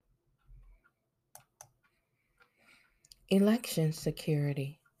Election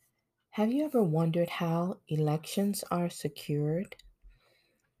security. Have you ever wondered how elections are secured?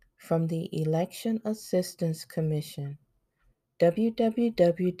 From the Election Assistance Commission, www.eac.gov.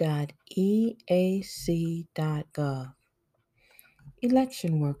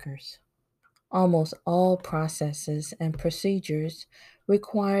 Election workers. Almost all processes and procedures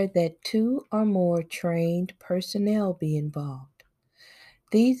require that two or more trained personnel be involved.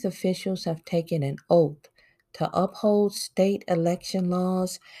 These officials have taken an oath to uphold state election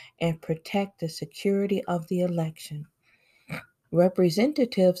laws and protect the security of the election.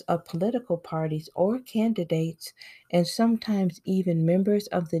 Representatives of political parties or candidates, and sometimes even members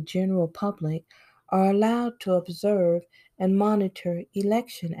of the general public, are allowed to observe and monitor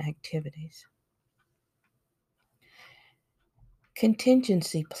election activities.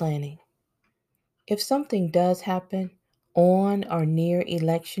 Contingency planning. If something does happen on or near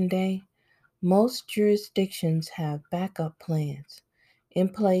election day, most jurisdictions have backup plans in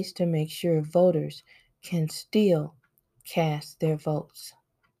place to make sure voters can still cast their votes.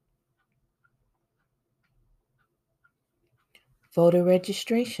 Voter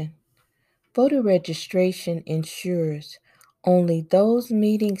registration. Voter registration ensures only those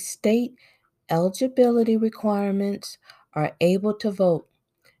meeting state eligibility requirements are able to vote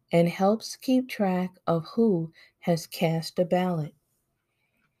and helps keep track of who has cast a ballot.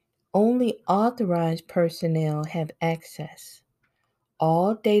 Only authorized personnel have access.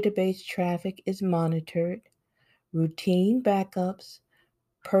 All database traffic is monitored, routine backups,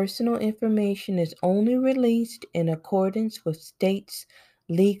 personal information is only released in accordance with states'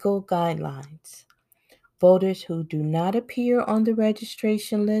 legal guidelines. Voters who do not appear on the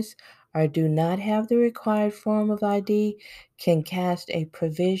registration list or do not have the required form of ID can cast a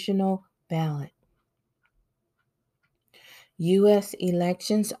provisional ballot. U.S.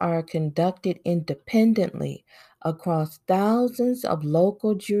 elections are conducted independently across thousands of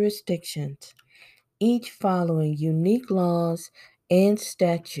local jurisdictions, each following unique laws and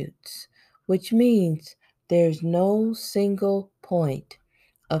statutes, which means there's no single point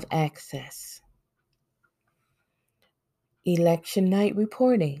of access. Election night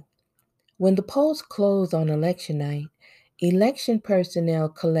reporting. When the polls close on election night, election personnel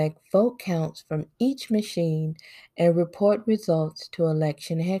collect vote counts from each machine and report results to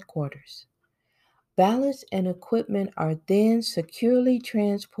election headquarters. Ballots and equipment are then securely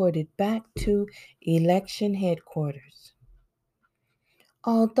transported back to election headquarters.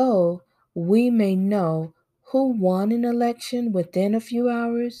 Although we may know who won an election within a few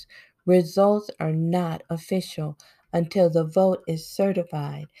hours, results are not official until the vote is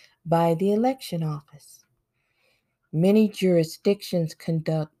certified by the election office. Many jurisdictions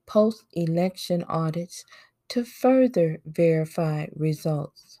conduct post election audits to further verify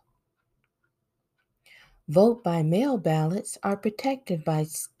results. Vote by mail ballots are protected by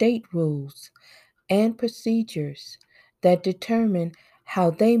state rules and procedures that determine how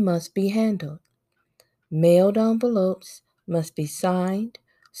they must be handled. Mailed envelopes must be signed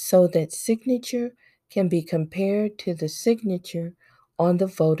so that signature can be compared to the signature on the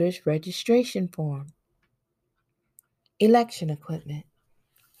voter's registration form. Election equipment.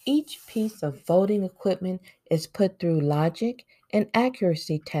 Each piece of voting equipment is put through logic and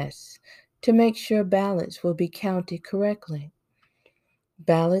accuracy tests to make sure ballots will be counted correctly.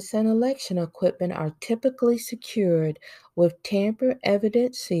 Ballots and election equipment are typically secured with tamper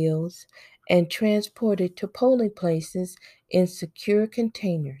evident seals and transported to polling places in secure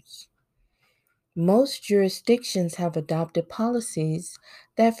containers. Most jurisdictions have adopted policies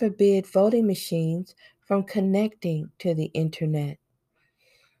that forbid voting machines from connecting to the internet.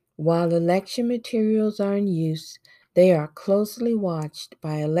 While election materials are in use, they are closely watched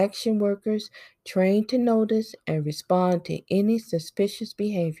by election workers trained to notice and respond to any suspicious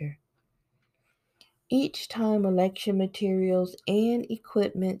behavior. Each time election materials and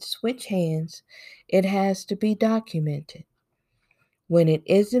equipment switch hands, it has to be documented. When it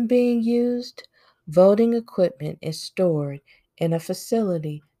isn't being used, voting equipment is stored in a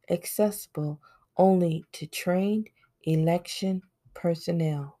facility accessible only to trained election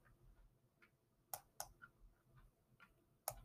personnel.